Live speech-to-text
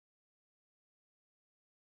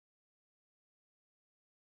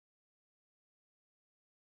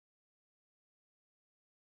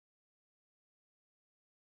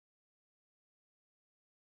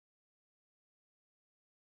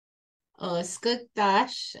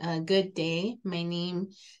Skugdash, good day. My name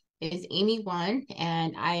is Amy Juan,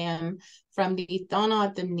 and I am from the Tohono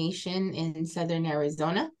O'odham Nation in southern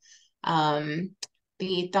Arizona. The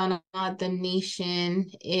Tohono O'odham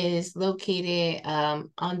Nation is located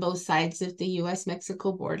on both sides of the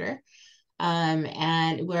U.S.-Mexico border.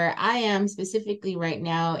 And where I am specifically right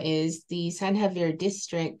now is the San Xavier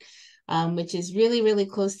district, which is really, really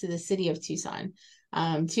close to the city of Tucson.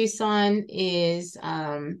 Tucson is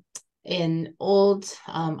an old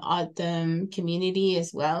O'odham community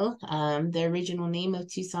as well. The original name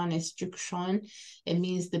of Tucson is Cukson. It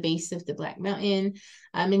means the base of the Black Mountain.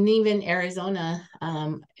 And even Arizona,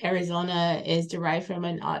 Arizona is derived from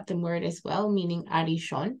an O'odham word as well, meaning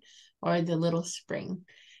Arishon, or the little spring.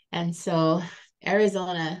 And so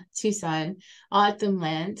Arizona, Tucson, O'odham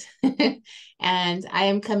land. And I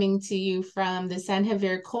am coming to you from the San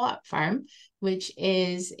Xavier Co-op Farm, which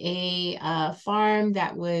is a farm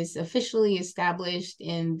that was officially established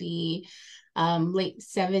in the late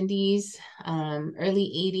 70s,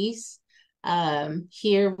 early 80s,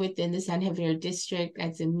 here within the San Xavier district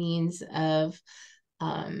as a means of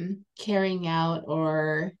carrying out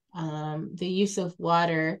or the use of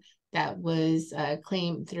water that was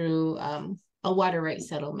claimed through a water rights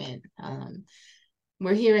settlement.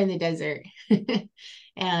 We're here in the desert.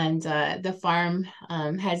 And the farm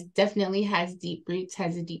definitely has deep roots,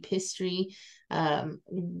 has a deep history.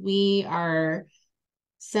 We are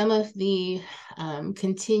some of the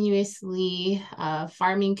continuously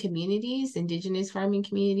farming communities, indigenous farming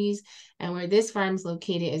communities, and where this farm is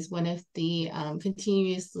located is one of the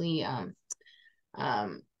continuously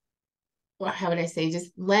well, how would I say,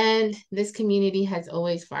 just land. This community has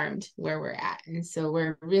always farmed where we're at. And so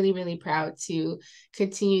we're really, really proud to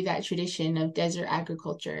continue that tradition of desert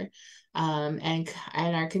agriculture, and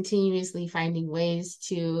are continuously finding ways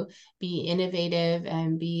to be innovative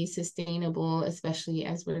and be sustainable, especially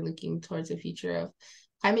as we're looking towards a future of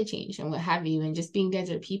climate change and what have you, and just being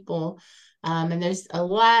desert people. And there's a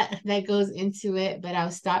lot that goes into it, but I'll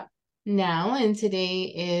stop now. And today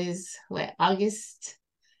is we're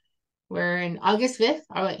in August 5th.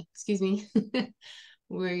 Oh, wait, excuse me.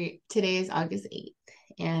 Today is August 8th.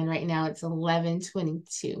 And right now it's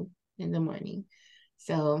 11:22 in the morning.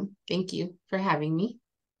 So thank you for having me.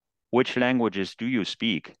 Which languages do you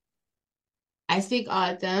speak? I speak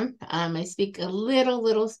O'odham. I speak a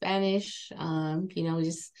little Spanish,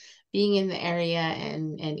 just being in the area,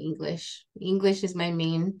 and English. English is my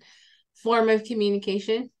main form of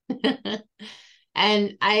communication.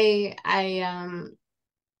 And I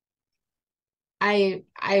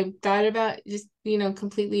thought about just,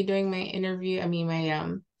 completely doing my interview. I mean,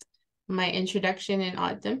 my introduction in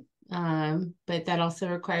O'odham. But that also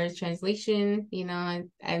requires translation,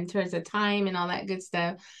 and towards the time and all that good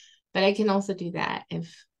stuff. But I can also do that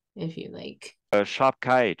if you like. Shop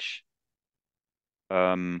Kaich.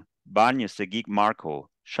 Banya Segig Marco.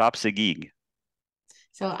 Shop Segig.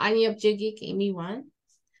 So Anya Jigik Amy Juan.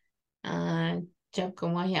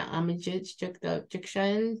 Jabkamwaya Amajit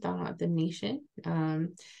Cukson, Tohono O'odham Nation.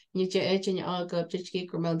 Nyucha and all go up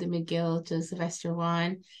Jigik Romelda McGill to Sylvester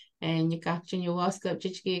Juan, and you got your Waska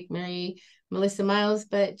Jigik Mary Melissa Miles,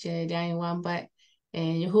 but Diane Juan, but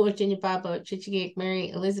and your Hoover Junior Baba Jigik Mary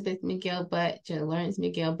Elizabeth McGill, but Lawrence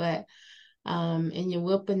McGill, but and your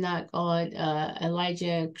Wilpenock on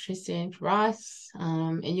Elijah Christian Ross,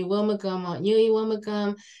 and your Wilmagum on Yui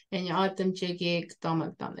Wilmagum, and your O'odham Jigik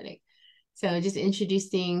Dominic Dominic. So just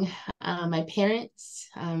introducing my parents.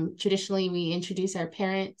 Traditionally, we introduce our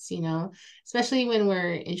parents, especially when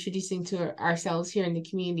we're introducing to ourselves here in the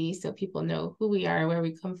community, so people know who we are, where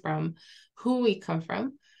we come from, who we come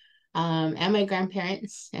from, and my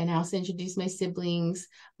grandparents. And I also introduce my siblings,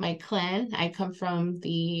 my clan. I come from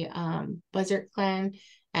the Buzzard clan,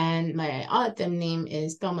 and my O'odham name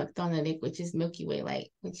is Tomak Donadik, which is Milky Way light,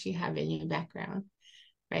 which you have in your background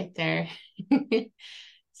right there.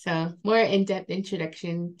 So more in-depth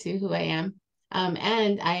introduction to who I am.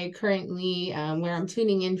 And I currently, where I'm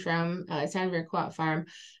tuning in from, San Xavier Co-op Farm,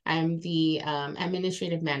 I'm the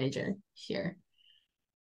administrative manager here.